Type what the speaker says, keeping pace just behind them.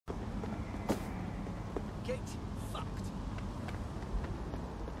Get fucked.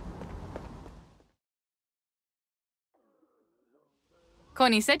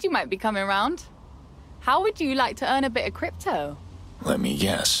 Connie said you might be coming round. How would you like to earn a bit of crypto? Let me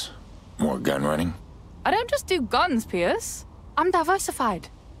guess. More gun running? I don't just do guns, Pierce. I'm diversified.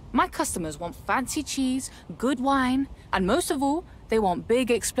 My customers want fancy cheese, good wine, and most of all, they want big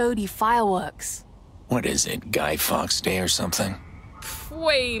explodey fireworks. What is it, Guy Fawkes Day or something?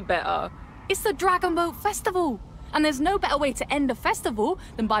 Way better. It's the Dragon Boat Festival. And there's no better way to end a festival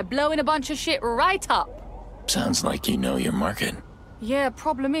than by blowing a bunch of shit right up. Sounds like you know your market. Yeah,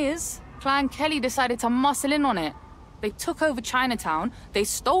 problem is, Clan Kelly decided to muscle in on it. They took over Chinatown, they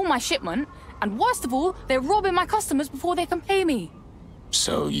stole my shipment, and worst of all, they're robbing my customers before they can pay me.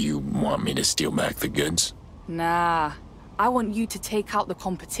 So you want me to steal back the goods? Nah, I want you to take out the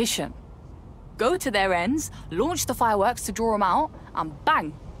competition. Go to their ends, launch the fireworks to draw them out, and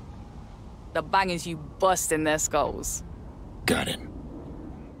bang. The bang is you busting their skulls. Got it.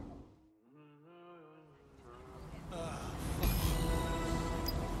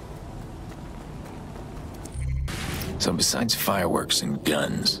 So besides fireworks and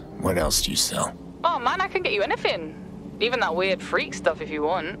guns, what else do you sell? Oh man, I can get you anything. Even that weird freak stuff if you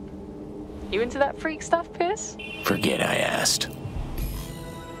want. You into that freak stuff, Pierce? Forget I asked.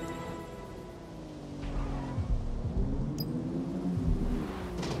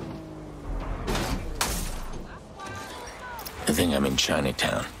 I think I'm in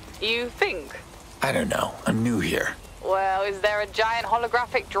Chinatown. You think? I don't know. I'm new here. Well, is there a giant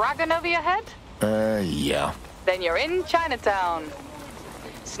holographic dragon over your head? Yeah. Then you're in Chinatown.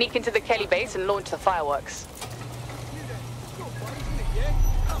 Sneak into the Kelly base and launch the fireworks.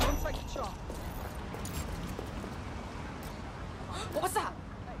 What was that?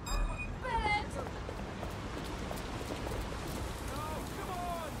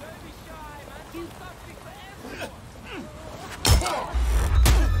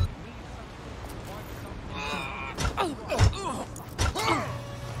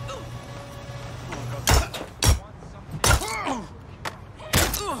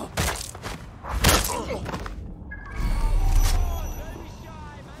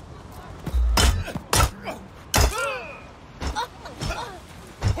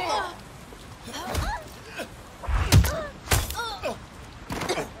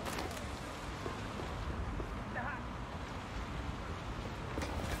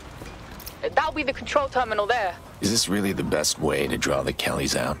 That'll be the control terminal there. Is this really the best way to draw the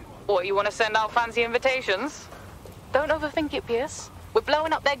Kellys out? What, you want to send out fancy invitations? Don't overthink it, Pierce. We're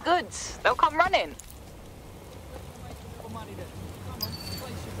blowing up their goods. They'll come running.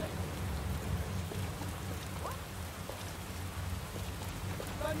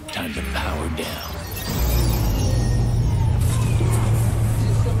 Time to power down.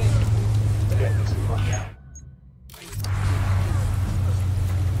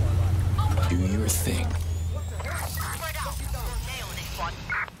 Do your thing.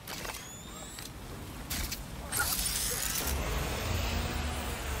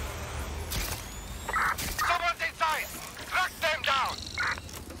 Someone's inside! Track them down!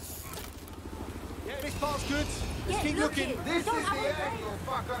 Yeah, this part's good. Let's keep looking. This is the end, you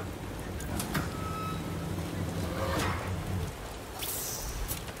fucker!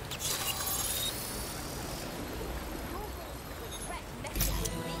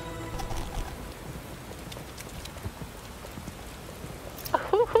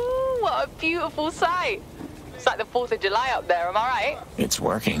 What a beautiful sight. It's like the 4th of July up there, am I right? It's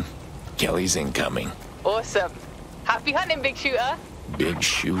working. Kelly's incoming. Awesome. Happy hunting, big shooter. Big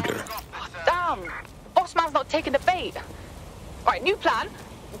shooter. Damn. Boss man's not taking the bait. All right, new plan.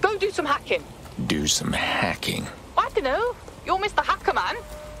 Go do some hacking. Do some hacking. I don't know. You're Mr. Hacker, man.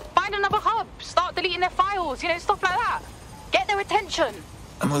 Find another hub. Start deleting their files, you know, stuff like that. Get their attention.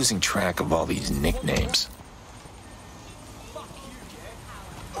 I'm losing track of all these nicknames. Fuck you,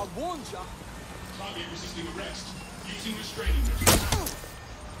 yeah. I warned ya. Target resisting arrest. Using restraining measures.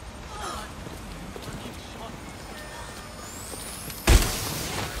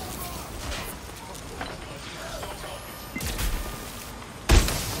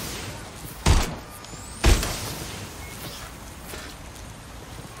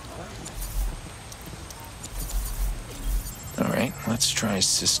 All right, let's try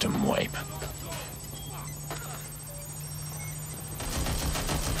system wipe.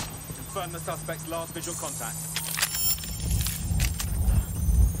 Confirm the suspect's last visual contact.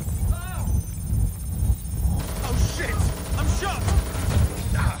 Oh shit! I'm shot!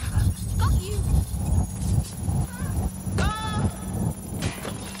 Got you!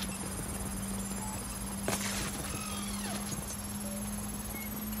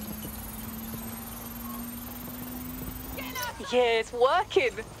 Yeah, it's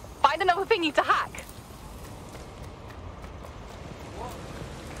working. Find another thingy to hack.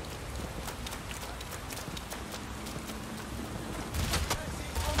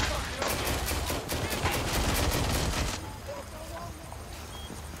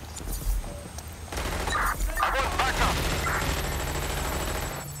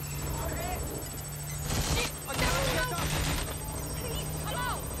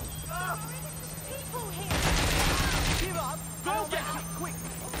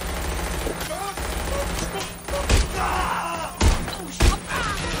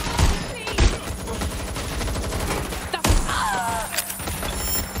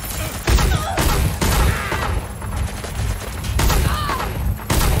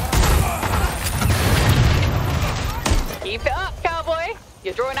 Keep it up, cowboy.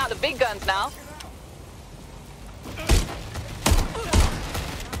 You're drawing out the big guns now.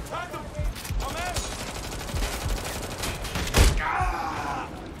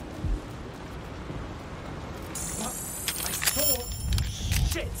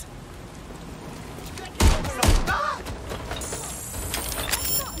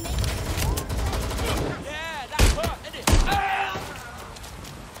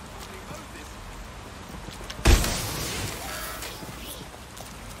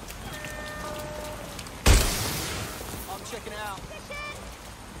 Checking it out.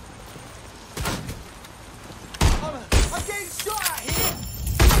 I'm getting shot at here!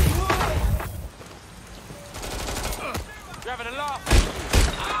 You're having a laugh!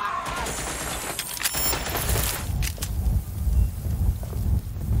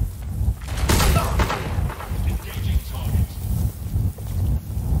 Engaging target.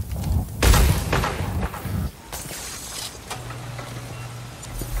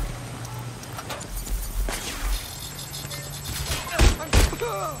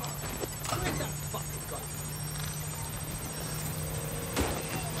 Where's that fucking gun?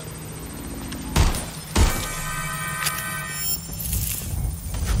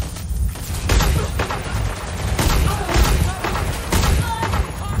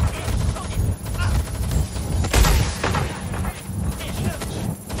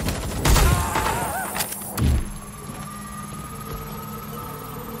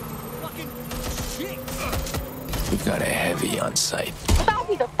 Fucking shit! We've got a heavy on site. That'll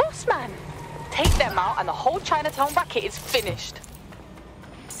be the boss man. Take them out and the whole Chinatown racket is finished.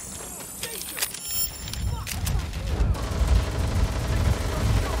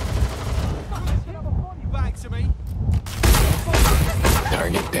 Back to me.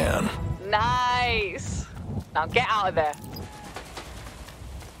 Target down. Nice. Now get out of there.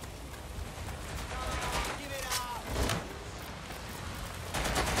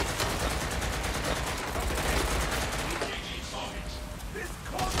 Engaging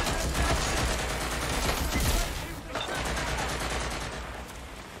target.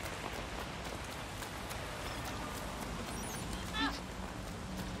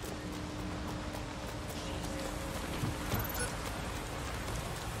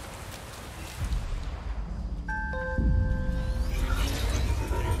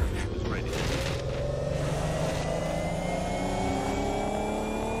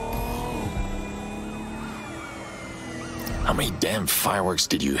 How many damn fireworks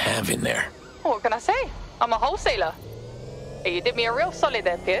did you have in there? What can I say? I'm a wholesaler. Hey, you did me a real solid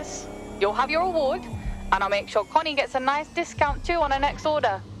there, Pierce. You'll have your reward, and I'll make sure Connie gets a nice discount too on her next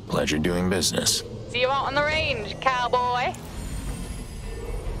order. Pleasure doing business. See you out on the range, cowboy.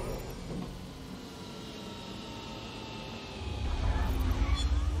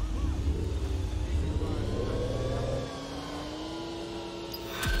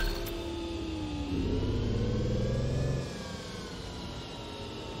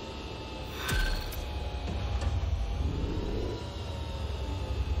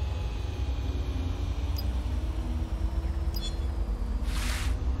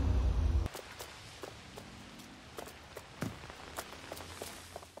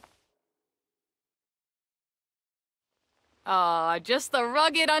 Ah, just the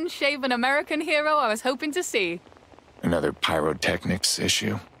rugged, unshaven American hero I was hoping to see. Another pyrotechnics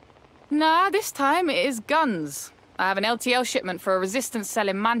issue? Nah, this time it is guns. I have an LTL shipment for a resistance cell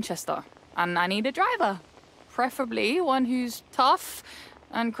in Manchester, and I need a driver. Preferably one who's tough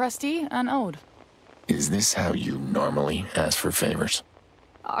and crusty and old. Is this how you normally ask for favors?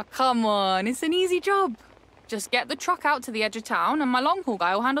 Oh, come on, it's an easy job. Just get the truck out to the edge of town, and my long-haul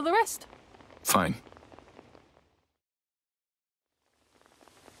guy will handle the rest. Fine.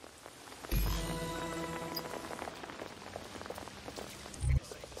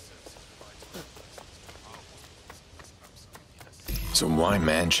 So why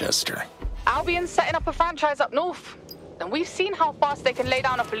Manchester? Albion's setting up a franchise up north. and we've seen how fast they can lay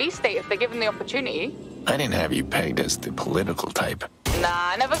down a police state if they're given the opportunity. I didn't have you pegged as the political type. Nah,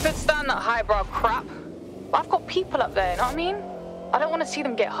 I never could stand that highbrow crap. But I've got people up there, you know what I mean? I don't want to see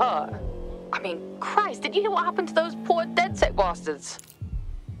them get hurt. I mean, Christ, did you hear what happened to those poor DedSec bastards?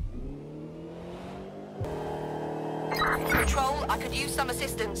 Control, I could use some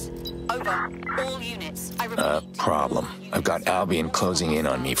assistance. Over. All units. I repeat. Problem. I've got Albion closing in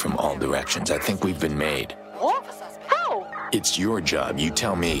on me from all directions. I think we've been made. What? How? It's your job, you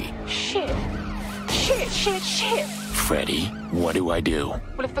tell me. Shit. Freddie, what do I do?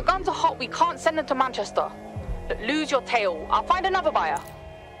 Well, if the guns are hot, we can't send them to Manchester. But lose your tail. I'll find another buyer.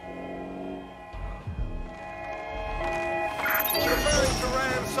 Referring to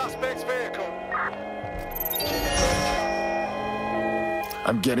ram suspect's vehicle.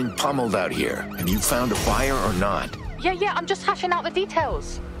 I'm getting pummeled out here. Have you found a buyer or not? Yeah, I'm just hashing out the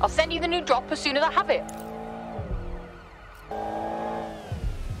details. I'll send you the new drop as soon as I have it.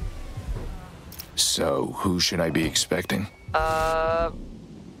 So, who should I be expecting? Clan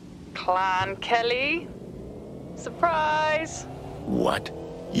Kelly? Surprise! What?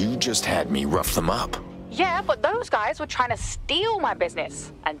 You just had me rough them up. Yeah, but those guys were trying to steal my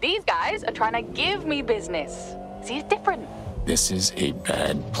business. And these guys are trying to give me business. See, it's different. This is a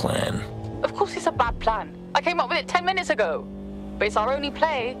bad plan. Of course it's a bad plan. I came up with it 10 minutes ago. But it's our only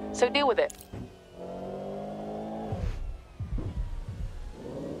play, so deal with it.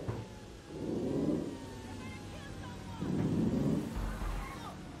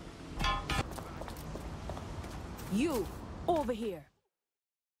 You, over here.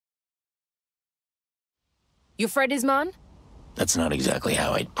 You Freddie's man? That's not exactly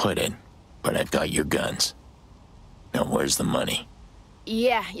how I'd put it, but I've got your guns. Now where's the money?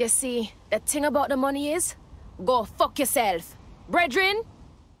 Yeah, you see, the thing about the money is, go fuck yourself. Brethren?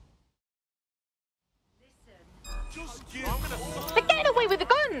 They're getting away with the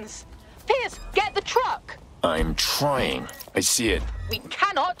guns! Pierce, get the truck! I'm trying. I see it. We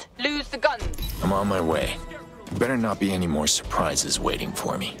cannot lose the guns. I'm on my way. Better not be any more surprises waiting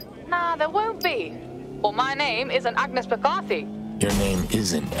for me. Nah, there won't be. Well, my name isn't Agnes McCarthy. Your name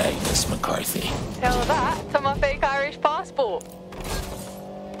isn't Agnes McCarthy. Tell that to my fake Irish passport.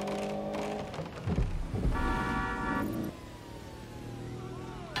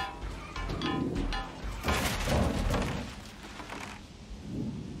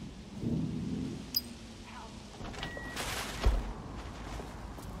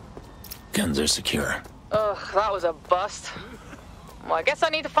 Guns are secure. Ugh, that was a bust. Well, I guess I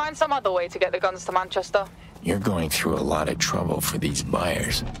need to find some other way to get the guns to Manchester. You're going through a lot of trouble for these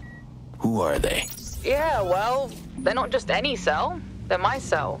buyers. Who are they? Yeah, well, they're not just any cell. They're my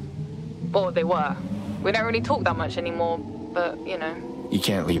cell. Or they were. We don't really talk that much anymore, but, you know. You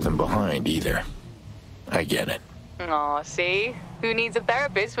can't leave them behind either. I get it. Aw, see? Who needs a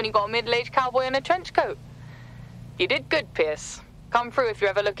therapist when you got a middle-aged cowboy in a trench coat? You did good, Pierce. Come through if you're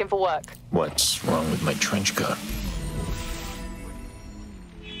ever looking for work. What's wrong with my trench coat?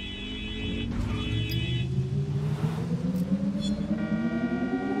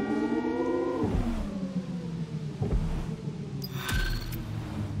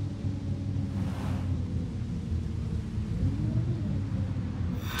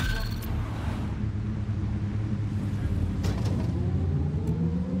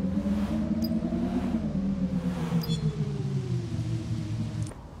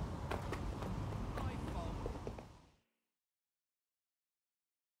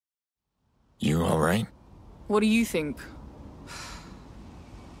 You all right? What do you think?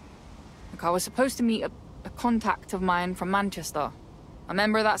 Look, I was supposed to meet a contact of mine from Manchester. A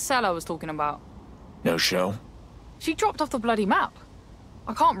member of that cell I was talking about. No show? She dropped off the bloody map.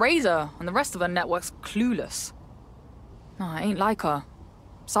 I can't raise her, and the rest of her network's clueless. No, I ain't like her.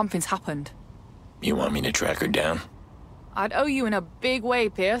 Something's happened. You want me to track her down? I'd owe you in a big way,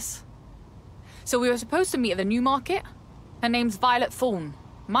 Pierce. So we were supposed to meet at the New Market. Her name's Violet Thorne.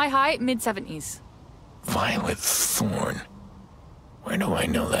 My height, mid-70s. Violet Thorne. Where do I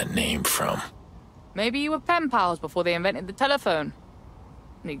know that name from? Maybe you were pen pals before they invented the telephone.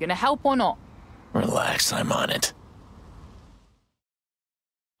 Are you gonna help or not? Relax, I'm on it.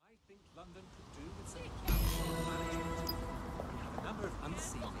 I think London could do with some management. We have a number of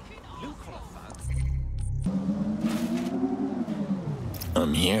unseen blue-collar thugs.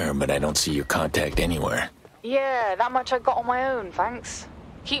 I'm here, but I don't see your contact anywhere. Yeah, that much I got on my own, thanks.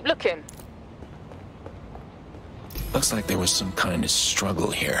 Keep looking. Looks like there was some kind of struggle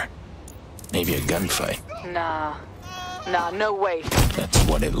here. Maybe a gunfight. Nah, no way. That's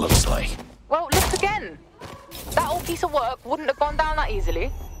what it looks like. Well, look again. That old piece of work wouldn't have gone down that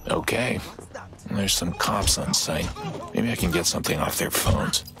easily. Okay. There's some cops on site. Maybe I can get something off their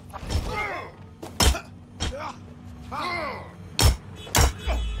phones.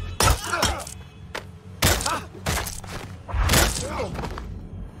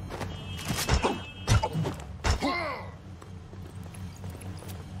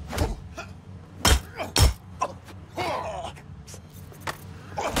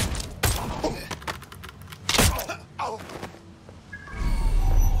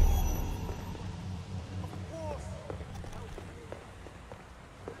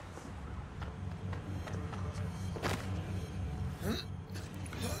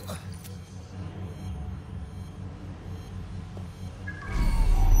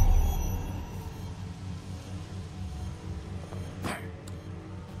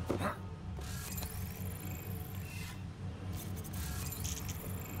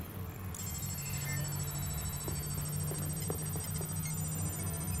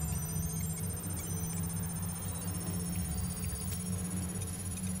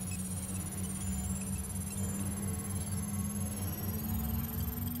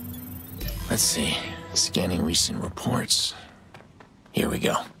 Let's see. Scanning recent reports. Here we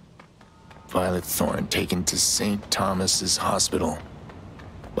go. Violet Thorne taken to St. Thomas's Hospital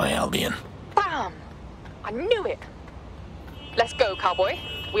by Albion. Bam! I knew it! Let's go, cowboy.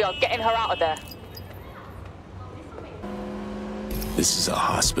 We are getting her out of there. This is a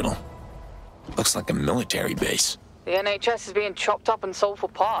hospital. Looks like a military base. The NHS is being chopped up and sold for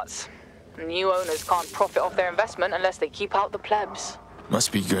parts. New owners can't profit off their investment unless they keep out the plebs.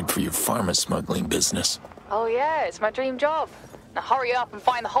 Must be good for your pharma smuggling business. Oh yeah, it's my dream job. Now hurry up and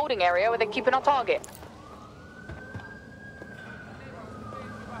find the holding area where they're keeping our target.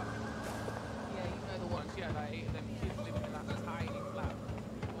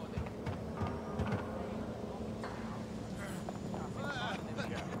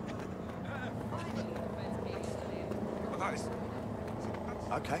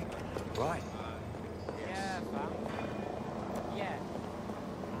 Okay, right. Yeah, fam. Yeah.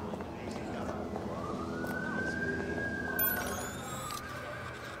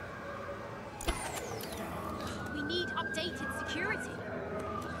 We need updated security.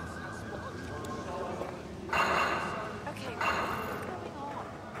 Okay,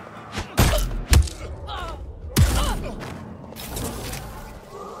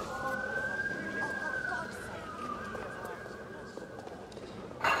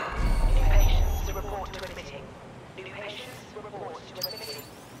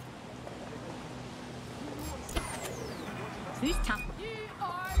 Who's tough?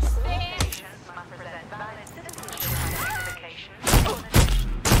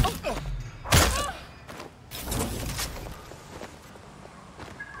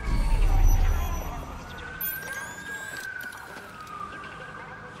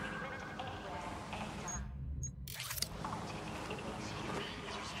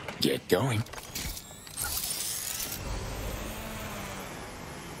 Get going.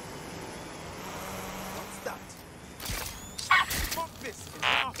 What's that? Fuck this! It's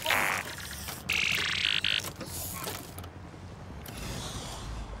our fault!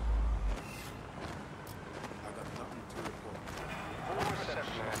 I've got nothing to report. All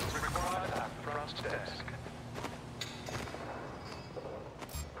reception is required at front desk.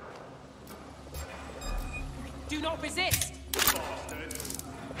 Do not resist!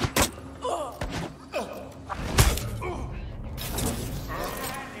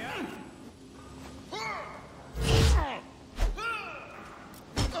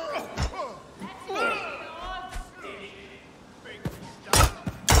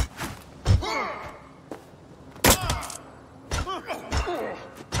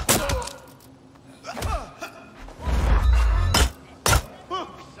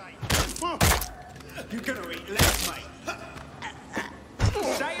 You're gonna eat less, mate.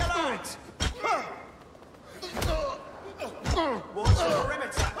 Stay alert! Watch the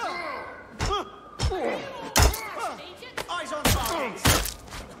perimeter. Eyes on targets.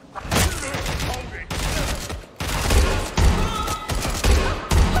 Hold it.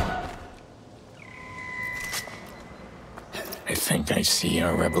 I think I see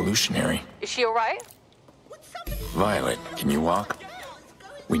our revolutionary. Is she alright? Violet, can you walk?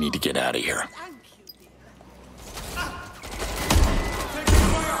 We need to get out of here.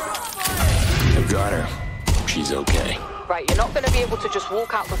 I got her. She's okay. Right, you're not going to be able to just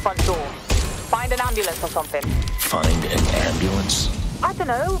walk out the front door. Find an ambulance or something. Find an ambulance? I don't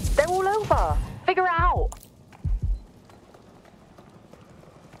know. They're all over. Figure it out.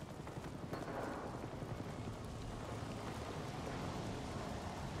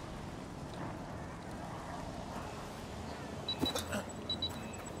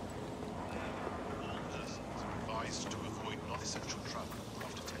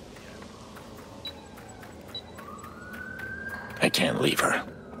 I can't leave her.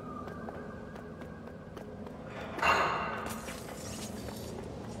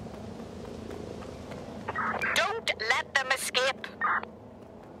 Don't let them escape.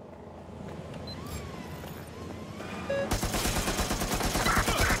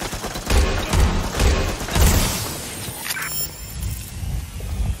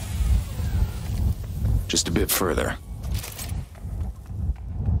 Just a bit further.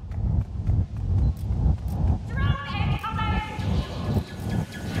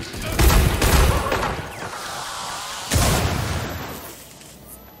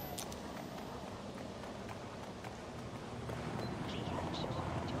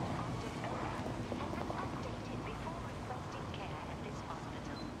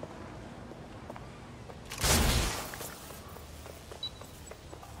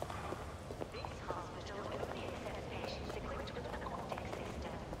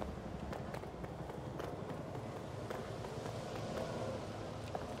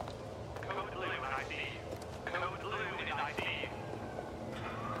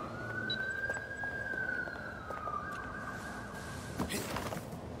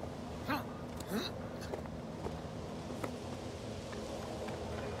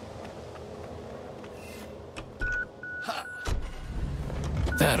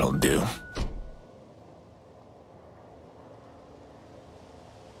 That'll do.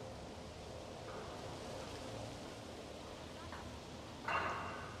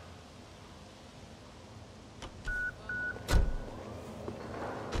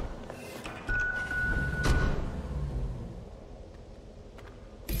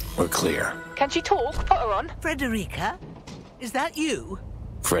 We're clear. Can she talk? Put her on. Frederica? Is that you?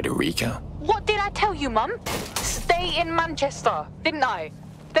 Frederica? What did I tell you, Mum? Stay in Manchester, didn't I?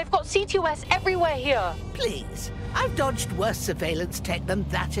 They've got CTOS everywhere here. Please. I've dodged worse surveillance tech than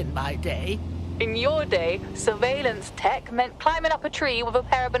that in my day. In your day, surveillance tech meant climbing up a tree with a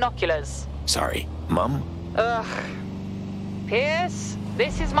pair of binoculars. Sorry, Mum? Ugh. Pierce,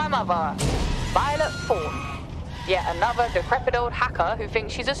 this is my mother, Violet Thorne. Yet another decrepit old hacker who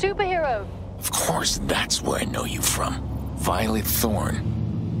thinks she's a superhero. Of course, that's where I know you from. Violet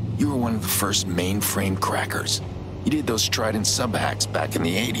Thorne. You were one of the first mainframe crackers. You did those Trident sub-hacks back in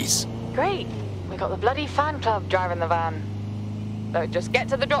the 80s. Great. We got the bloody fan club driving the van. So just get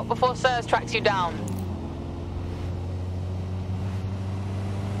to the drop before Sirs tracks you down.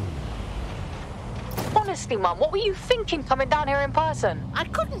 Honestly, Mum, what were you thinking coming down here in person? I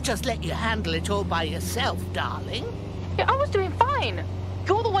couldn't just let you handle it all by yourself, darling. Yeah, I was doing fine.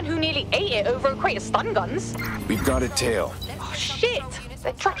 You're the one who nearly ate it over a crate of stun guns. We've got a tail. Oh, shit!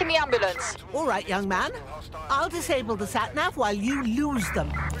 They're tracking the ambulance. All right, young man. I'll disable the sat-nav while you lose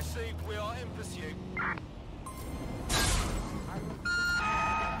them. Received, we are in pursuit.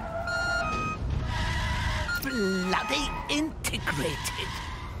 Bloody integrated.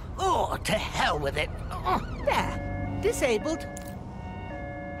 Oh, to hell with it. Oh, there. Disabled.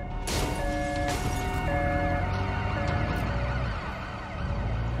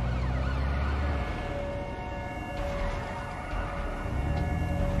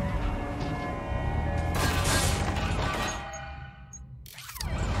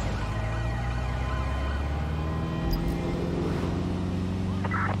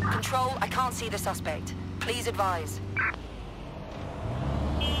 Control, I can't see the suspect. Please advise.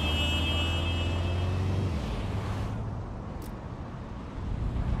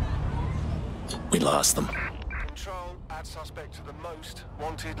 We lost them. Control, add suspect to the most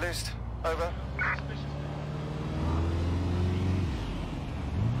wanted list. Over.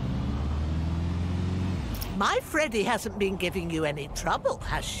 My Freddie hasn't been giving you any trouble,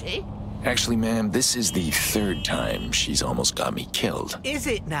 has she? Actually, ma'am, this is the third time she's almost got me killed. Is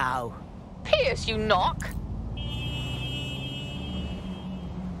it now? Pierce, you knock.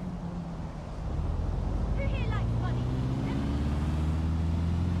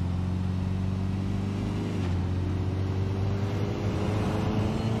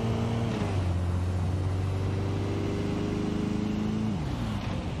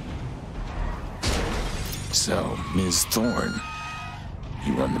 So, Ms. Thorne,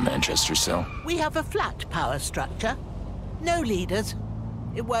 you run the Manchester cell? We have a flat power structure. No leaders.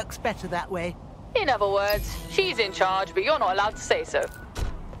 It works better that way. In other words, she's in charge, but you're not allowed to say so.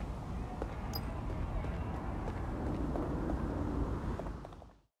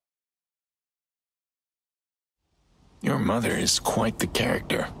 Your mother is quite the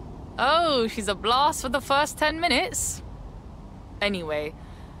character. Oh, she's a blast for the first 10 minutes. Anyway,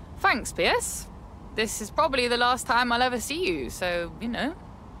 thanks, Pierce. This is probably the last time I'll ever see you, so, you know,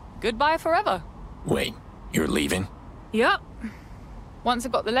 goodbye forever. Wait, you're leaving? Yep. Once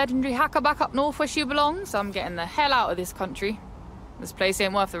I've got the legendary hacker back up north where she belongs, I'm getting the hell out of this country. This place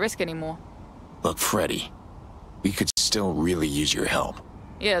ain't worth the risk anymore. Look, Freddie, we could still really use your help.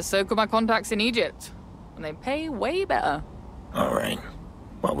 Yeah, so could my contacts in Egypt. And they pay way better. All right.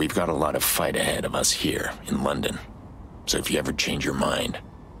 Well, we've got a lot of fight ahead of us here in London. So if you ever change your mind...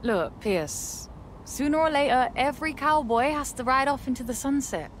 Look, Pierce. Sooner or later, every cowboy has to ride off into the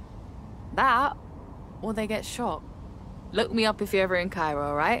sunset. That, or they get shot. Look me up if you're ever in Cairo,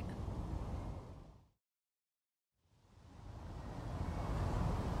 alright?